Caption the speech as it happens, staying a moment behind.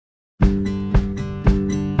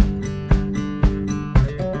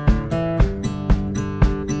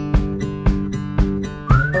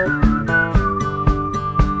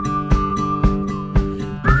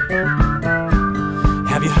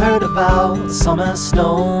about the summer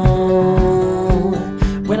snow.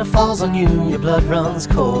 When it falls on you, your blood runs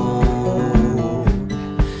cold.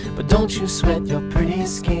 But don't you sweat your pretty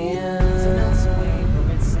skin.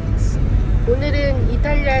 오늘은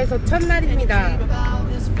이탈리아에서 첫날입니다.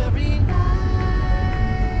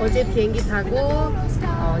 어제 비행기 타고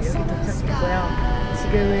여기 도착했고요.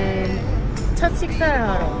 지금은 첫 식사를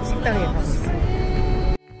하러 식당에 가고 있어요.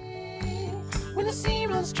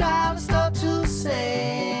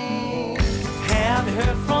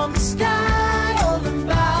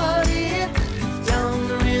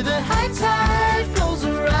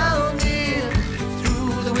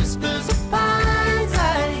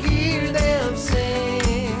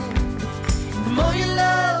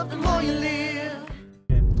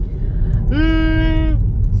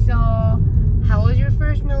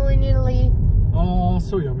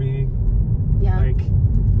 So yummy. Yeah. Like,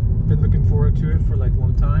 been looking forward to it for like a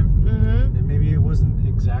long time. And maybe it wasn't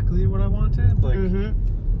exactly what I wanted. Like,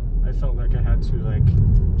 I felt like I had to like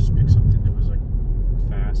just pick something that was like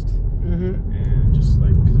fast and just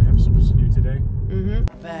like because I have so much to do today.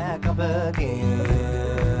 Back up again,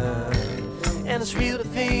 and it's real to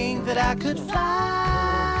think that I could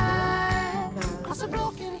fly across a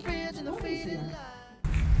broken bridge in the fading light.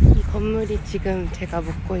 이 건물이 지금 제가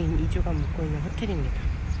묵고 있는 이주가 묵고 있는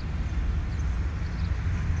호텔입니다.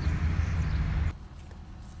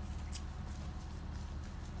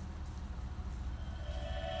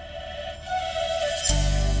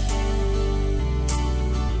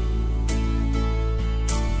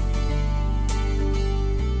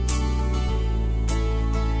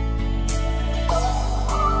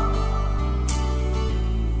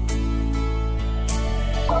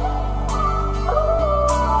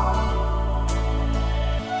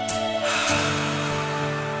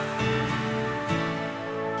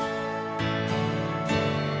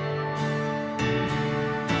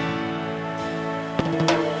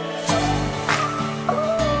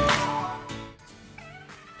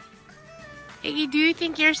 Iggy, do you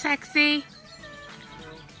think you're sexy?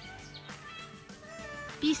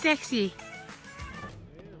 Be sexy.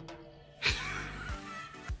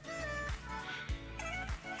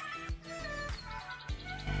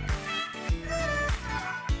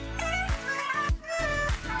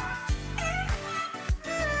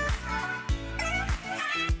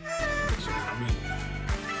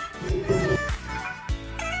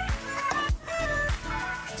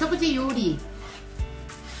 첫 번째 요리.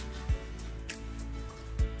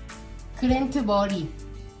 그랜트 머리.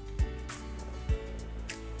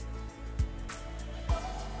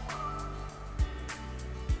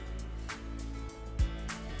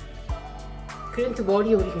 그랜트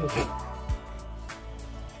머리 요리입니다.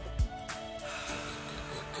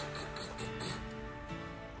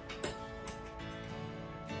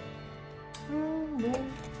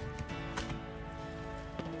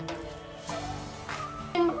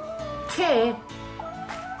 캐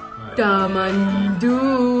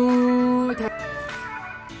다만두.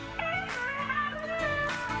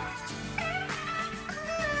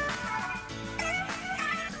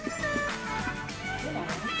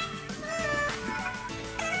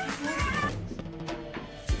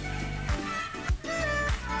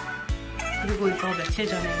 그리고 이거 며칠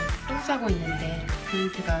전에 똥 싸고 있는데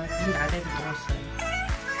그린트가 문 아래로 누웠어요.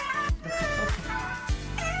 이렇게 써서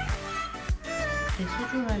제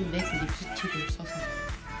소중한 맥 립스틱을 써서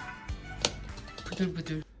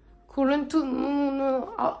부들부들. 그랜트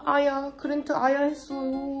아야. 그랜트 아야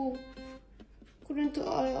했어요. 그랜트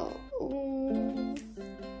아야.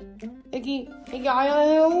 애기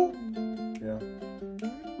아야해요? Yeah.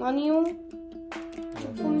 많이요?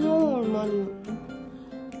 조금요? 얼마니요?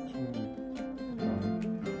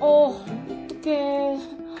 어떡해.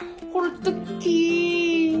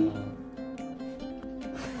 홀뜨기.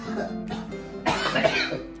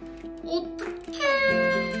 어떡해.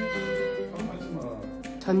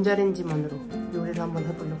 전자렌지만으로 요리를 한번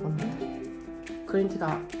해보려고 합니다.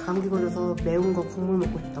 그린티가 감기 걸려서 매운 거 국물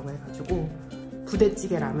먹고 싶다고 해가지고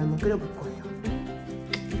부대찌개 라면을 끓여볼 거예요.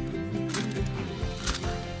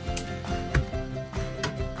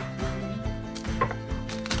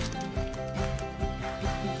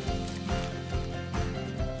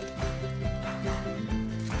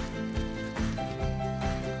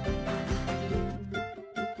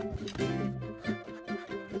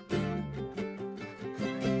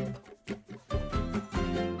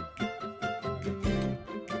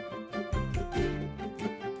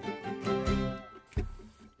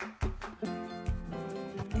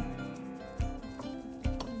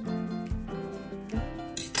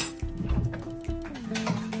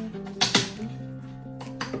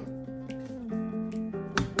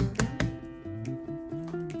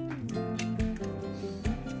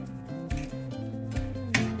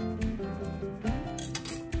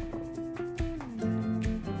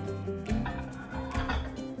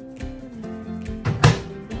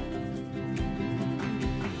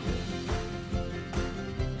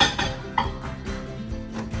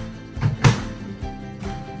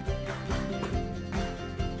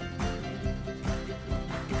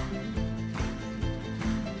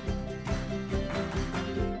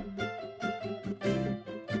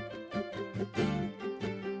 해.